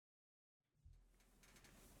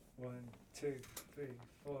One, two, three,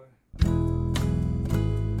 four.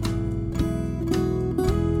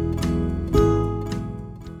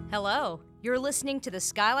 Hello, you're listening to the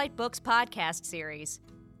Skylight Books podcast series.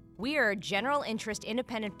 We are a general interest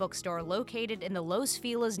independent bookstore located in the Los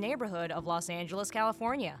Feliz neighborhood of Los Angeles,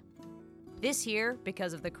 California. This year,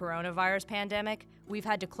 because of the coronavirus pandemic, we've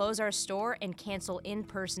had to close our store and cancel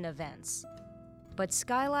in-person events. But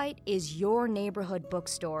Skylight is your neighborhood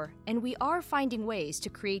bookstore, and we are finding ways to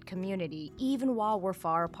create community even while we're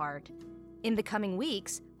far apart. In the coming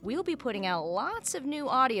weeks, we'll be putting out lots of new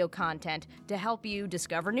audio content to help you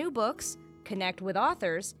discover new books, connect with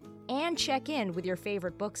authors, and check in with your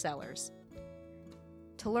favorite booksellers.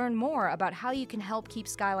 To learn more about how you can help keep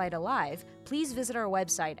Skylight alive, please visit our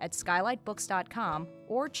website at skylightbooks.com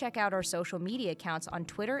or check out our social media accounts on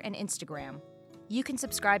Twitter and Instagram. You can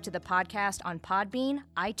subscribe to the podcast on Podbean,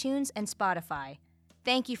 iTunes, and Spotify.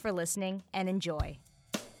 Thank you for listening and enjoy.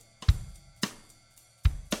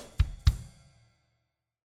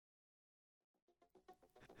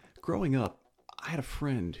 Growing up, I had a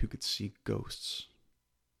friend who could see ghosts.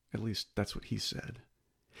 At least, that's what he said.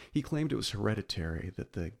 He claimed it was hereditary,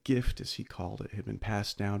 that the gift, as he called it, had been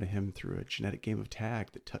passed down to him through a genetic game of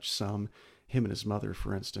tag that touched some, him and his mother,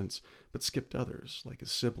 for instance, but skipped others, like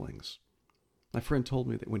his siblings. My friend told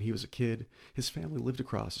me that when he was a kid, his family lived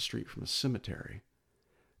across the street from a cemetery.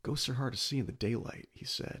 Ghosts are hard to see in the daylight, he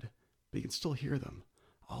said, but you can still hear them.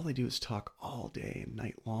 All they do is talk all day and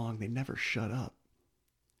night long. They never shut up.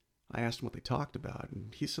 I asked him what they talked about,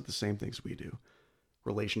 and he said the same things we do.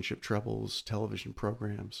 Relationship troubles, television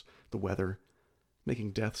programs, the weather,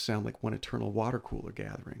 making death sound like one eternal water cooler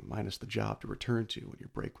gathering, minus the job to return to when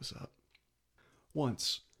your break was up.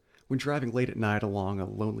 Once, when driving late at night along a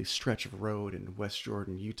lonely stretch of road in West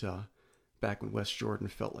Jordan, Utah, back when West Jordan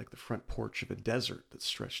felt like the front porch of a desert that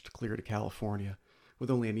stretched clear to California, with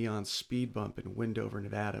only a neon speed bump in Wendover,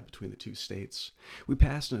 Nevada between the two states, we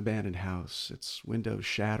passed an abandoned house, its windows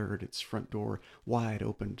shattered, its front door wide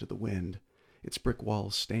open to the wind, its brick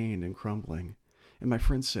walls stained and crumbling. And my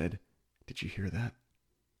friend said, "Did you hear that?"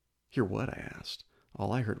 "Hear what?" I asked.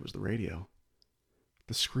 "All I heard was the radio."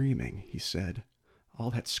 "The screaming," he said. "All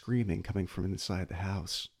that screaming coming from inside the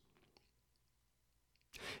house."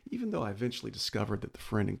 Even though I eventually discovered that the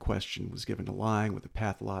friend in question was given to lying with a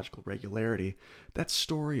pathological regularity, that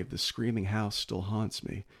story of the screaming house still haunts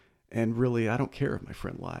me. And really, I don't care if my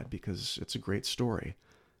friend lied, because it's a great story.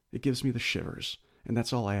 It gives me the shivers, and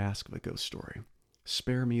that's all I ask of a ghost story.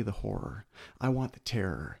 Spare me the horror. I want the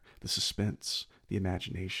terror, the suspense, the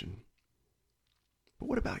imagination. But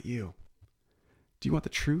what about you? Do you want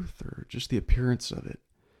the truth, or just the appearance of it?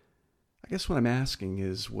 I guess what I'm asking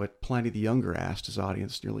is what Pliny the Younger asked his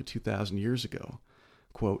audience nearly 2,000 years ago.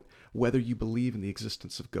 Quote, whether you believe in the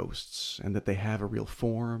existence of ghosts, and that they have a real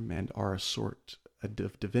form and are a sort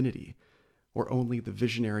of divinity, or only the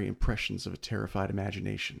visionary impressions of a terrified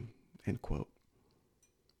imagination. End quote.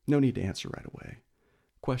 No need to answer right away.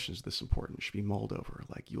 Questions this important should be mulled over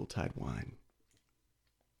like Yuletide wine.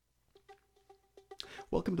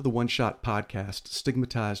 Welcome to the One-Shot Podcast,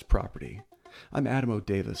 Stigmatized Property. I'm Adam O.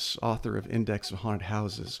 Davis, author of Index of Haunted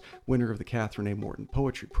Houses, winner of the Catherine A. Morton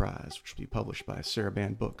Poetry Prize, which will be published by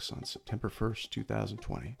Saraband Books on September 1st,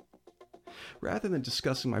 2020. Rather than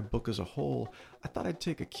discussing my book as a whole, I thought I'd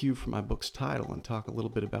take a cue from my book's title and talk a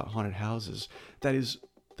little bit about haunted houses. That is,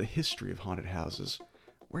 the history of haunted houses.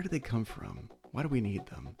 Where do they come from? Why do we need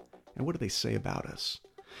them? And what do they say about us?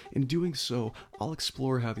 In doing so, I'll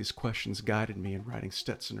explore how these questions guided me in writing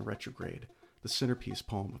Stetson in Retrograde, the centerpiece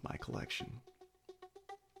poem of my collection.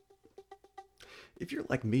 If you're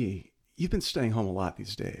like me, you've been staying home a lot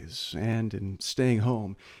these days, and in staying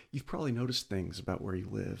home, you've probably noticed things about where you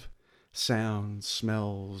live. Sounds,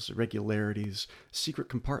 smells, irregularities, secret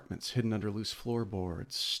compartments hidden under loose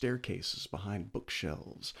floorboards, staircases behind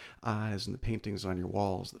bookshelves, eyes in the paintings on your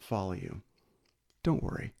walls that follow you. Don't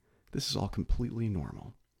worry, this is all completely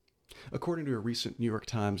normal. According to a recent New York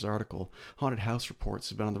Times article, haunted house reports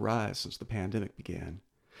have been on the rise since the pandemic began.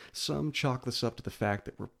 Some chalk this up to the fact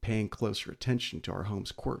that we're paying closer attention to our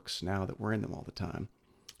home's quirks now that we're in them all the time.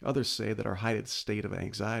 Others say that our heightened state of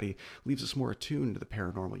anxiety leaves us more attuned to the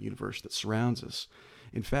paranormal universe that surrounds us.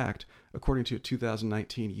 In fact, according to a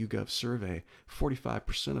 2019 YouGov survey,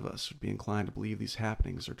 45% of us would be inclined to believe these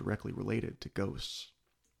happenings are directly related to ghosts.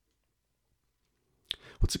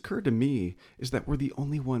 What's occurred to me is that we're the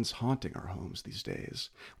only ones haunting our homes these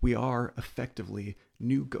days. We are, effectively,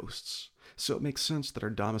 new ghosts, so it makes sense that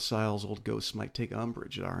our domicile's old ghosts might take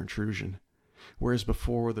umbrage at our intrusion. Whereas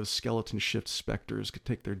before, those skeleton shift specters could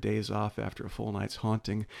take their days off after a full night's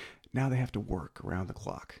haunting, now they have to work around the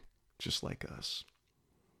clock, just like us.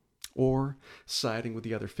 Or, siding with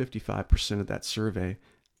the other 55% of that survey,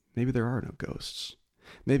 maybe there are no ghosts.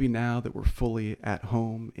 Maybe now that we're fully at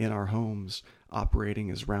home in our homes, operating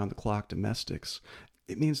as round-the-clock domestics,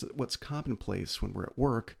 it means that what's commonplace when we're at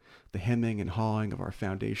work, the hemming and hawing of our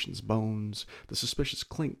foundation's bones, the suspicious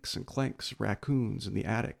clinks and clanks of raccoons in the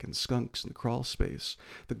attic and skunks in the crawl space,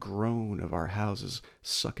 the groan of our houses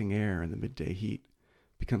sucking air in the midday heat,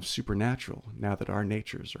 becomes supernatural now that our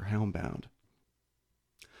natures are homebound.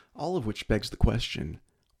 All of which begs the question,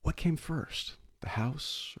 what came first, the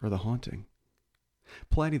house or the haunting?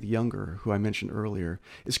 Pliny the Younger, who I mentioned earlier,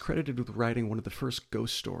 is credited with writing one of the first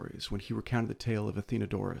ghost stories when he recounted the tale of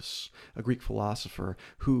Athenodorus, a Greek philosopher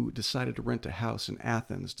who decided to rent a house in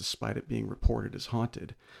Athens despite it being reported as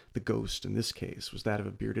haunted. The ghost, in this case, was that of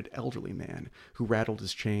a bearded elderly man who rattled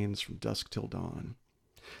his chains from dusk till dawn.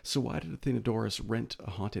 So why did Athenodorus rent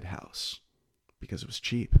a haunted house? Because it was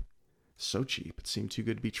cheap. So cheap, it seemed too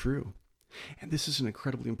good to be true. And this is an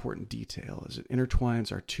incredibly important detail as it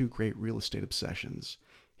intertwines our two great real estate obsessions,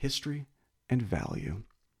 history and value.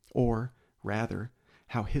 Or, rather,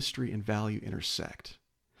 how history and value intersect.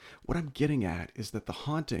 What I'm getting at is that the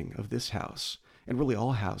haunting of this house, and really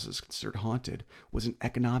all houses considered haunted, was an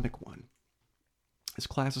economic one. As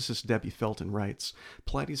classicist Debbie Felton writes,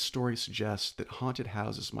 Pliny's story suggests that haunted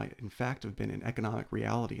houses might in fact have been an economic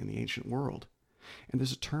reality in the ancient world. And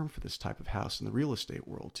there's a term for this type of house in the real estate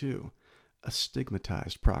world, too. A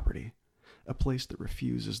stigmatized property. A place that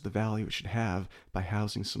refuses the value it should have by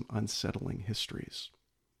housing some unsettling histories.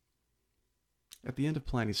 At the end of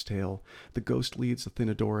Pliny's tale, the ghost leads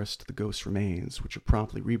Athenodorus to the ghost's remains, which are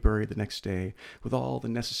promptly reburied the next day with all the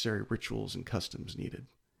necessary rituals and customs needed.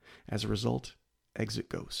 As a result, exit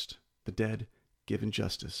ghost, the dead given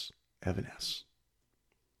justice, Evanesce.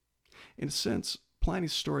 In a sense,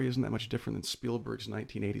 Pliny's story isn't that much different than Spielberg's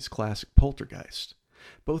 1980s classic Poltergeist.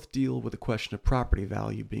 Both deal with the question of property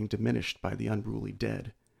value being diminished by the unruly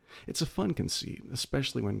dead. It's a fun conceit,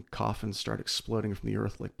 especially when coffins start exploding from the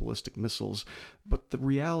earth like ballistic missiles, but the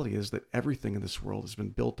reality is that everything in this world has been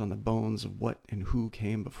built on the bones of what and who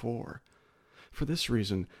came before. For this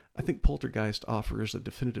reason, I think Poltergeist offers a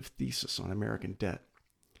definitive thesis on American debt.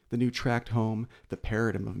 The new tract home, the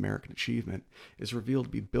paradigm of American achievement, is revealed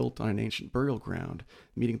to be built on an ancient burial ground,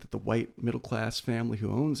 meaning that the white middle-class family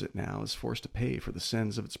who owns it now is forced to pay for the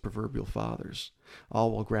sins of its proverbial fathers,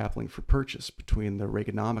 all while grappling for purchase between the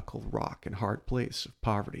Reaganomical rock and hard place of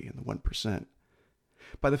poverty and the 1%.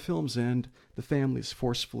 By the film's end, the family is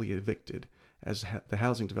forcefully evicted, as the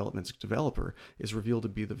housing development's developer is revealed to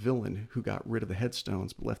be the villain who got rid of the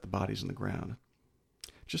headstones but left the bodies in the ground.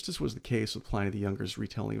 Just as was the case with Pliny the Younger's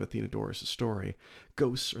retelling of Athenodorus' story,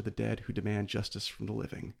 ghosts are the dead who demand justice from the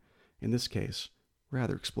living, in this case,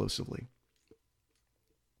 rather explosively.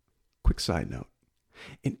 Quick side note.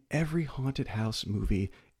 In every haunted house movie,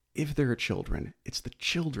 if there are children, it's the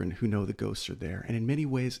children who know the ghosts are there, and in many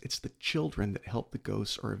ways, it's the children that help the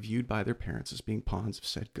ghosts or are viewed by their parents as being pawns of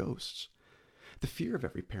said ghosts. The fear of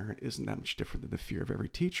every parent isn't that much different than the fear of every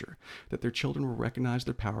teacher, that their children will recognize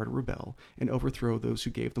their power to rebel and overthrow those who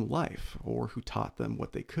gave them life, or who taught them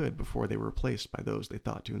what they could before they were replaced by those they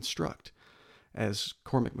thought to instruct. As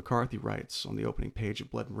Cormac McCarthy writes on the opening page of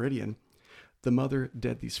Blood Meridian, the mother,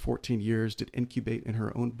 dead these 14 years, did incubate in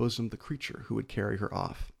her own bosom the creature who would carry her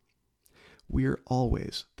off. We're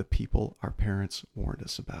always the people our parents warned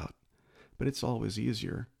us about, but it's always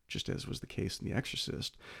easier, just as was the case in The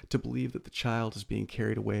Exorcist, to believe that the child is being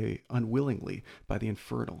carried away unwillingly by the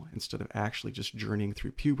infernal instead of actually just journeying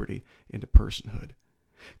through puberty into personhood.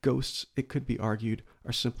 Ghosts, it could be argued,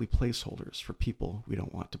 are simply placeholders for people we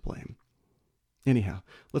don't want to blame. Anyhow,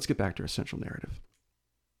 let's get back to our central narrative.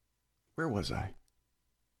 Where was I?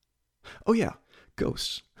 Oh yeah,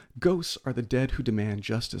 ghosts. Ghosts are the dead who demand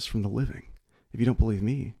justice from the living. If you don't believe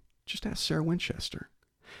me, just ask Sarah Winchester.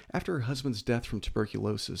 After her husband's death from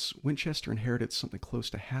tuberculosis, Winchester inherited something close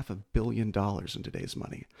to $500 million in today's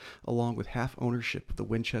money, along with half ownership of the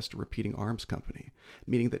Winchester Repeating Arms Company,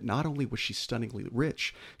 meaning that not only was she stunningly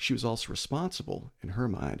rich, she was also responsible, in her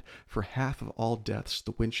mind, for half of all deaths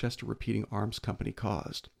the Winchester Repeating Arms Company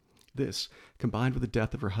caused. This, combined with the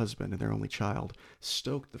death of her husband and their only child,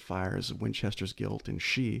 stoked the fires of Winchester's guilt, and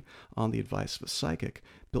she, on the advice of a psychic,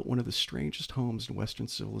 built one of the strangest homes in Western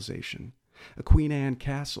civilization. A Queen Anne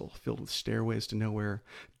castle filled with stairways to nowhere,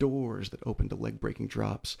 doors that opened to leg-breaking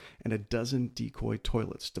drops, and a dozen decoy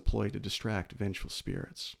toilets deployed to distract vengeful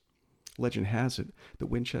spirits. Legend has it that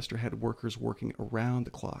Winchester had workers working around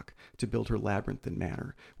the clock to build her labyrinthine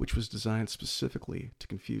manor, which was designed specifically to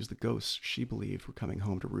confuse the ghosts she believed were coming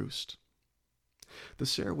home to roost. The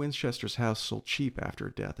Sarah Winchester's house sold cheap after her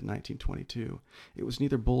death in 1922. It was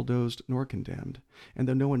neither bulldozed nor condemned, and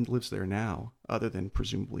though no one lives there now, other than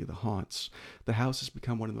presumably the haunts, the house has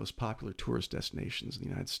become one of the most popular tourist destinations in the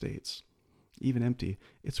United States. Even empty,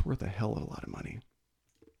 it's worth a hell of a lot of money.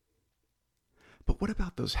 But what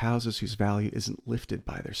about those houses whose value isn't lifted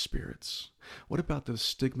by their spirits? What about those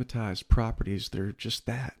stigmatized properties that are just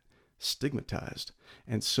that, stigmatized,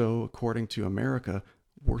 and so, according to America,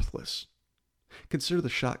 worthless? Consider the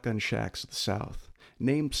shotgun shacks of the South,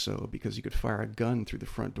 named so because you could fire a gun through the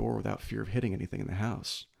front door without fear of hitting anything in the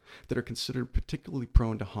house, that are considered particularly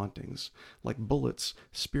prone to hauntings. Like bullets,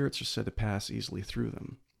 spirits are said to pass easily through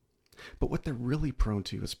them. But what they're really prone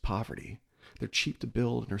to is poverty. They're cheap to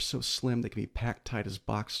build and are so slim they can be packed tight as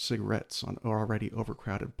boxed cigarettes on already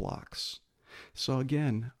overcrowded blocks. So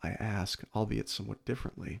again, I ask, albeit somewhat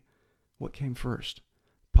differently, what came first,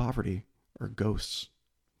 poverty or ghosts?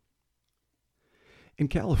 In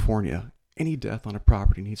California, any death on a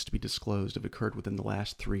property needs to be disclosed if it occurred within the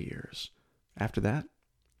last 3 years. After that,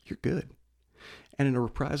 you're good. And in a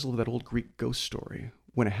reprisal of that old Greek ghost story,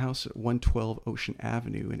 when a house at 112 Ocean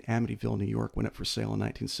Avenue in Amityville, New York went up for sale in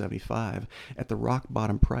 1975 at the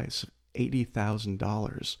rock-bottom price of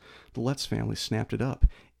 $80,000, the Lutz family snapped it up,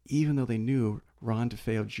 even though they knew Ron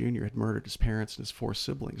DeFeo Jr. had murdered his parents and his 4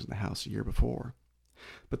 siblings in the house a year before.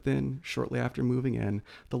 But then, shortly after moving in,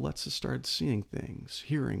 the Lutzes started seeing things,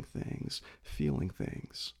 hearing things, feeling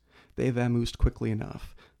things. They vamoosed quickly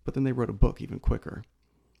enough, but then they wrote a book even quicker.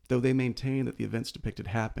 Though they maintain that the events depicted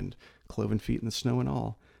happened, cloven feet in the snow and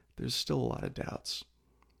all, there's still a lot of doubts.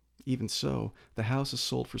 Even so, the house has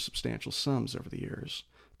sold for substantial sums over the years,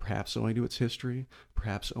 perhaps owing to its history,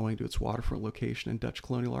 perhaps owing to its waterfront location and Dutch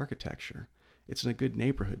colonial architecture. It's in a good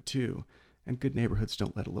neighborhood, too, and good neighborhoods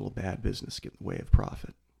don't let a little bad business get in the way of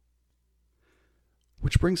profit.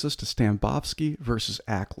 Which brings us to Stambovsky versus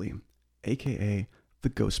Ackley, aka the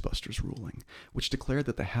Ghostbusters ruling, which declared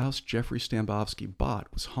that the house Jeffrey Stambovsky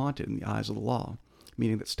bought was haunted in the eyes of the law,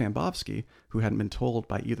 meaning that Stambovsky, who hadn't been told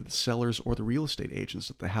by either the sellers or the real estate agents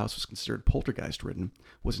that the house was considered poltergeist-ridden,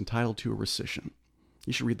 was entitled to a rescission.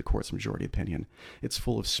 You should read the court's majority opinion. It's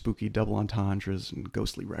full of spooky double entendres and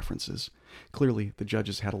ghostly references. Clearly, the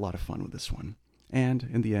judges had a lot of fun with this one. And,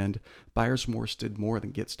 in the end, buyer's remorse did more than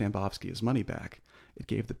get Stambovsky his money back. It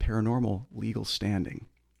gave the paranormal legal standing.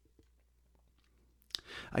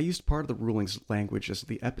 I used part of the ruling's language as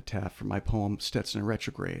the epitaph for my poem Stetson in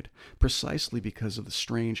Retrograde, precisely because of the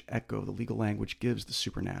strange echo the legal language gives the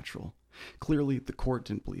supernatural. Clearly, the court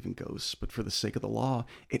didn't believe in ghosts, but for the sake of the law,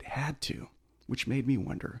 it had to, which made me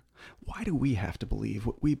wonder, why do we have to believe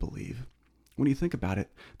what we believe? When you think about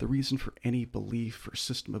it, the reason for any belief or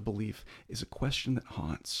system of belief is a question that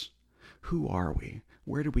haunts. Who are we?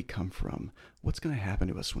 Where did we come from? What's going to happen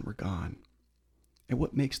to us when we're gone? And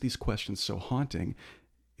what makes these questions so haunting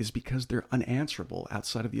is because they're unanswerable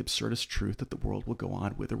outside of the absurdist truth that the world will go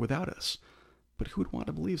on with or without us. But who would want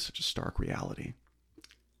to believe such a stark reality?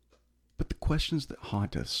 But the questions that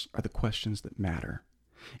haunt us are the questions that matter.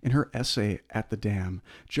 In her essay, At the Dam,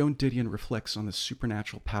 Joan Didion reflects on the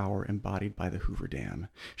supernatural power embodied by the Hoover Dam.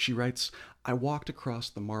 She writes, "I walked across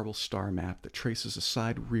the marble star map that traces a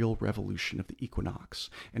sidereal revolution of the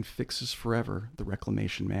equinox and fixes forever, the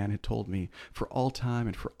reclamation man had told me, for all time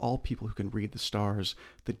and for all people who can read the stars,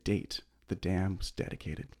 the date the dam was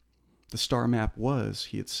dedicated. The star map was,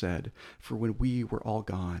 he had said, for when we were all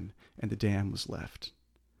gone and the dam was left."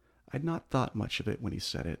 I'd not thought much of it when he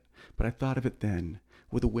said it, but I thought of it then,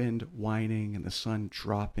 with the wind whining and the sun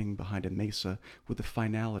dropping behind a mesa with the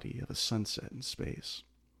finality of a sunset in space.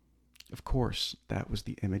 Of course, that was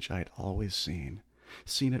the image I had always seen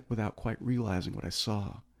it without quite realizing what I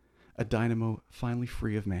saw. A dynamo finally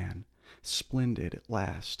free of man, splendid at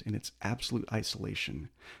last in its absolute isolation,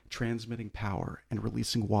 transmitting power and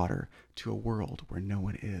releasing water to a world where no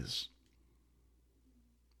one is.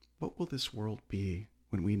 What will this world be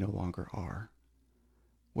when we no longer are?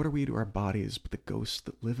 What are we to our bodies but the ghosts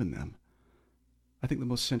that live in them? I think the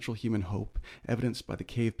most central human hope, evidenced by the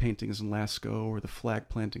cave paintings in Lascaux or the flag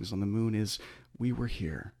plantings on the moon, is we were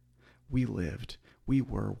here. We lived. We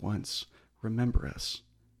were once. Remember us.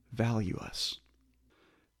 Value us.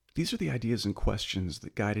 These are the ideas and questions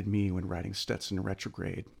that guided me when writing Stetson in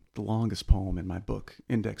Retrograde, the longest poem in my book,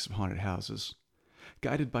 Index of Haunted Houses.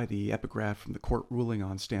 Guided by the epigraph from the court ruling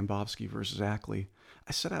on Stambovsky versus Ackley,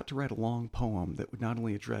 I set out to write a long poem that would not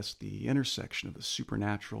only address the intersection of the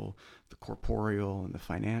supernatural, the corporeal, and the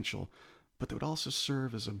financial, but that would also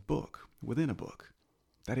serve as a book within a book.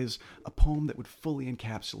 That is, a poem that would fully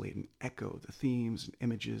encapsulate and echo the themes and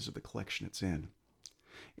images of the collection it's in.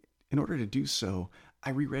 In order to do so, I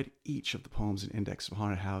reread each of the poems in Index of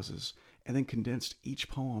Haunted Houses, and then condensed each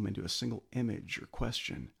poem into a single image or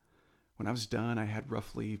question. When I was done, I had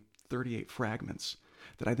roughly 38 fragments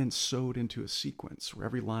that I then sewed into a sequence where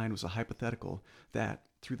every line was a hypothetical that,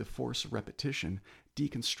 through the force of repetition,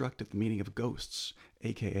 deconstructed the meaning of ghosts,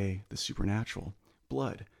 aka the supernatural,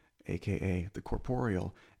 blood, aka the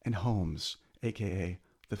corporeal, and homes, aka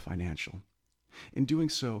the financial. In doing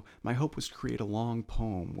so, my hope was to create a long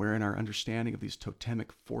poem wherein our understanding of these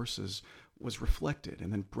totemic forces was reflected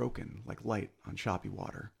and then broken like light on choppy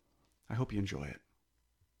water. I hope you enjoy it.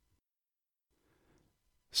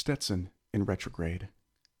 Stetson in retrograde.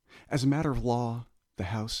 As a matter of law, the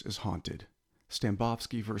house is haunted.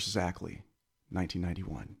 Stambovsky versus Ackley,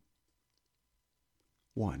 1991.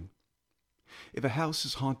 1. If a house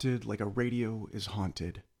is haunted like a radio is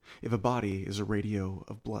haunted, if a body is a radio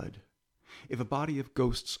of blood, if a body of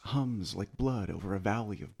ghosts hums like blood over a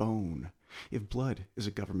valley of bone, if blood is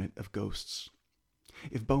a government of ghosts,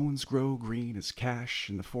 if bones grow green as cash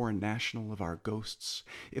in the foreign national of our ghosts,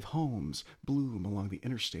 if homes bloom along the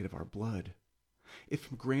interstate of our blood, if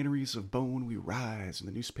from granaries of bone we rise in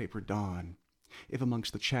the newspaper dawn, if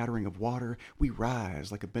amongst the chattering of water we rise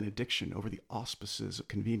like a benediction over the auspices of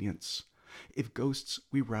convenience, if ghosts,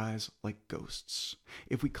 we rise like ghosts.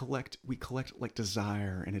 If we collect like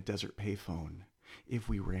desire in a desert payphone. If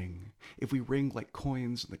we ring like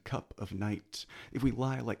coins in the cup of night. If we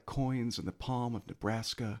lie like coins in the palm of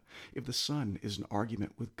Nebraska. If the sun is an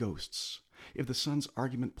argument with ghosts. If the sun's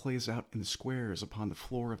argument plays out in the squares upon the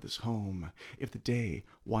floor of this home. If the day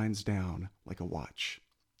winds down like a watch.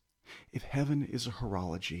 If heaven is a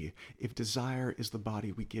horology, if desire is the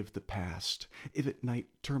body we give the past, if at night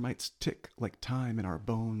termites tick like time in our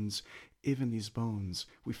bones, if in these bones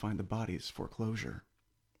we find the body's foreclosure.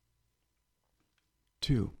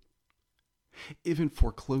 2. If in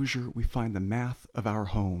foreclosure we find the math of our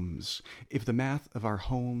homes, if the math of our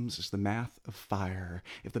homes is the math of fire,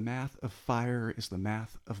 if the math of fire is the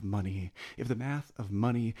math of money, if the math of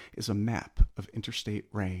money is a map of interstate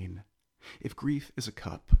rain, if grief is a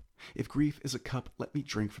cup, let me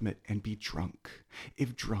drink from it and be drunk.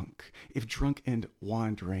 If drunk and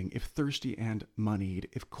wandering, if thirsty and moneyed,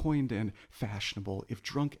 if coined and fashionable, if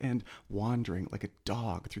drunk and wandering like a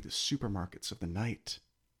dog through the supermarkets of the night.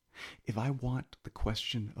 If I want the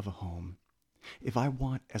question of a home, if I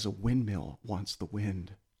want as a windmill wants the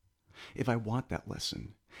wind, if I want that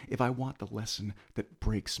lesson, if I want the lesson that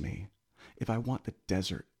breaks me, if I want the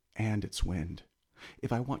desert and its wind,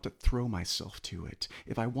 if I want to throw myself to it,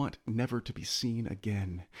 if I want never to be seen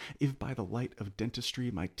again, if by the light of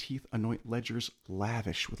dentistry my teeth anoint ledgers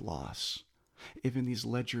lavish with loss, if in these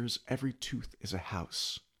ledgers every tooth is a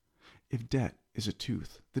house, if debt is a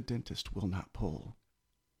tooth the dentist will not pull.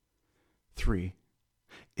 3.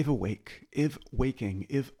 If awake, if waking,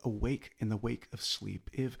 if awake in the wake of sleep,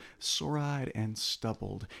 if sore-eyed and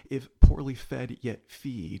stubbled, if poorly fed yet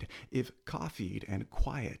feed, if coffeeed and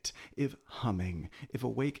quiet, if humming, if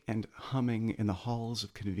awake and humming in the halls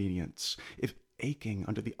of convenience, if aching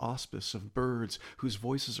under the auspice of birds whose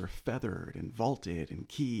voices are feathered and vaulted and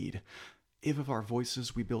keyed, if of our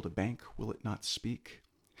voices we build a bank, will it not speak?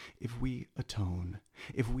 If we atone,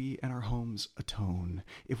 if we and our homes atone,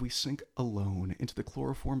 if we sink alone into the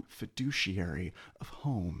chloroform fiduciary of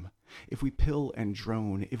home, if we pill and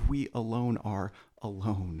drone, if we alone are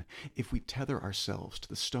alone, if we tether ourselves to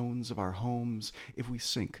the stones of our homes, if we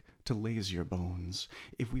sink to lazier bones,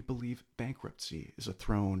 if we believe bankruptcy is a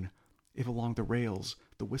throne, if along the rails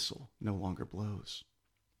the whistle no longer blows.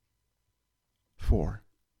 4.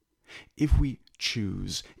 If we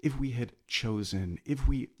choose, if we had chosen, if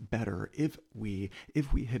we better, if we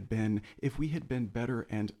had been better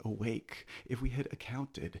and awake, if we had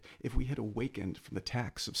accounted, if we had awakened from the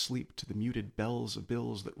tax of sleep to the muted bells of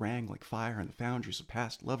bills that rang like fire in the foundries of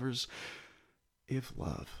past lovers, if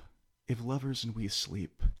lovers and we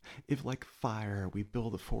sleep, if like fire we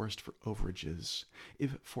build a forest for overages,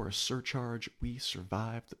 if for a surcharge we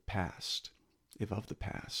survive the past, if of the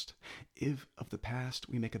past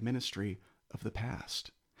we make a ministry of the past,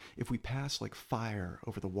 if we pass like fire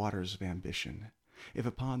over the waters of ambition, if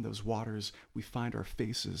upon those waters we find our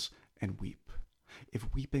faces and weep,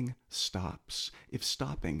 if weeping stops, if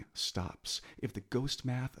stopping stops, if the ghost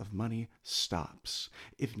math of money stops,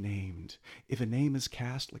 if a name is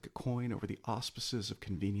cast like a coin over the auspices of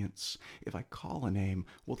convenience, if I call a name,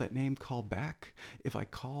 will that name call back? If I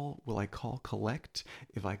call, will I call collect?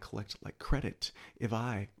 If I collect like credit, if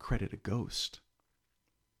I credit a ghost.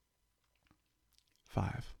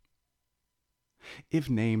 5. if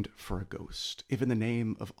named for a ghost, if in the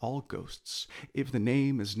name of all ghosts, if the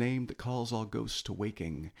name is named that calls all ghosts to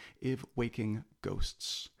waking, if waking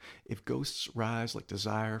ghosts, if ghosts rise like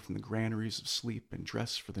desire from the granaries of sleep and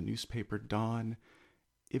dress for the newspapered dawn,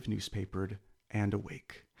 if newspapered and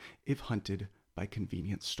awake, if hunted by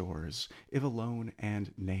convenient stores, if alone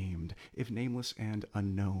and named, if nameless and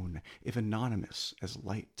unknown, if anonymous as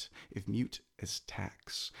light, if mute as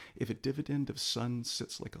tax, if a dividend of sun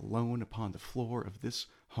sits like a loan upon the floor of this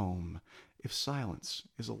home, if silence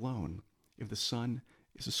is alone, if the sun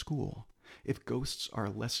is a school, if ghosts are a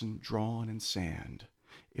lesson drawn in sand,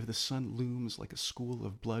 if the sun looms like a school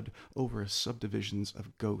of blood over subdivisions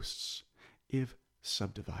of ghosts, if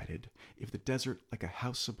subdivided, if the desert like a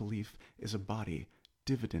house of belief is a body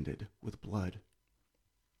dividended with blood.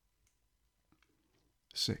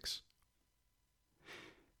 6.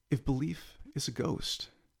 If belief is a ghost,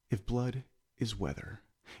 if blood is weather,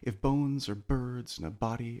 if bones are birds in a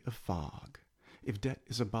body of fog, if debt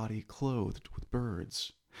is a body clothed with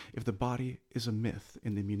birds, if the body is a myth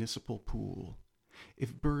in the municipal pool,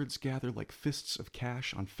 if birds gather like fists of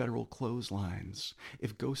cash on federal clotheslines,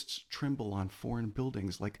 if ghosts tremble on foreign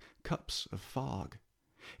buildings like cups of fog,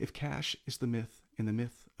 if cash is the myth in the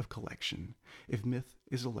myth of collection, if myth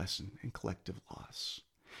is a lesson in collective loss,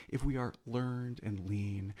 if we are learned and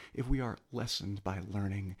lean, if we are lessoned by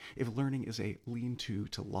learning, if learning is a lean-to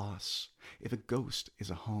loss, if a ghost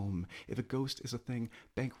is a home, if a ghost is a thing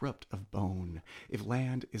bankrupt of bone, if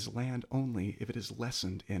land is land only, if it is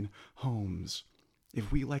lessened in homes,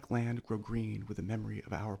 if we, like land, grow green with the memory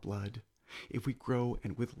of our blood, if we grow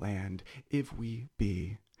and with land, if we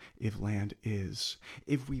be, if land is,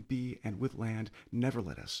 if we be and with land, never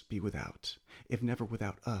let us be without, if never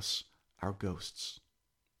without us, our ghosts.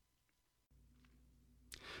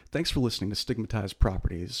 Thanks for listening to Stigmatized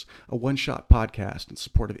Properties, a one-shot podcast in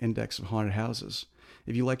support of Index of Haunted Houses.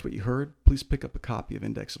 If you liked what you heard, please pick up a copy of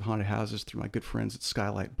Index of Haunted Houses through my good friends at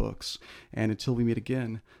Skylight Books. And until we meet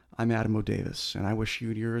again, I'm Adam O. Davis, and I wish you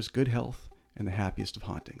and yours good health and the happiest of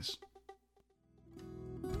hauntings.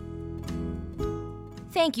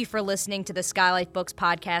 Thank you for listening to the Skylight Books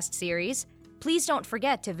podcast series. Please don't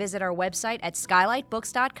forget to visit our website at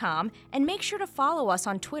skylightbooks.com and make sure to follow us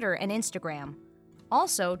on Twitter and Instagram.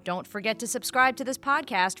 Also, don't forget to subscribe to this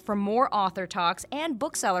podcast for more author talks and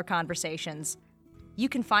bookseller conversations. You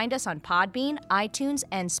can find us on Podbean, iTunes,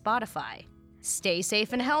 and Spotify. Stay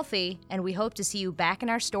safe and healthy, and we hope to see you back in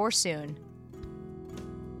our store soon.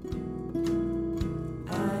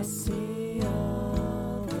 I see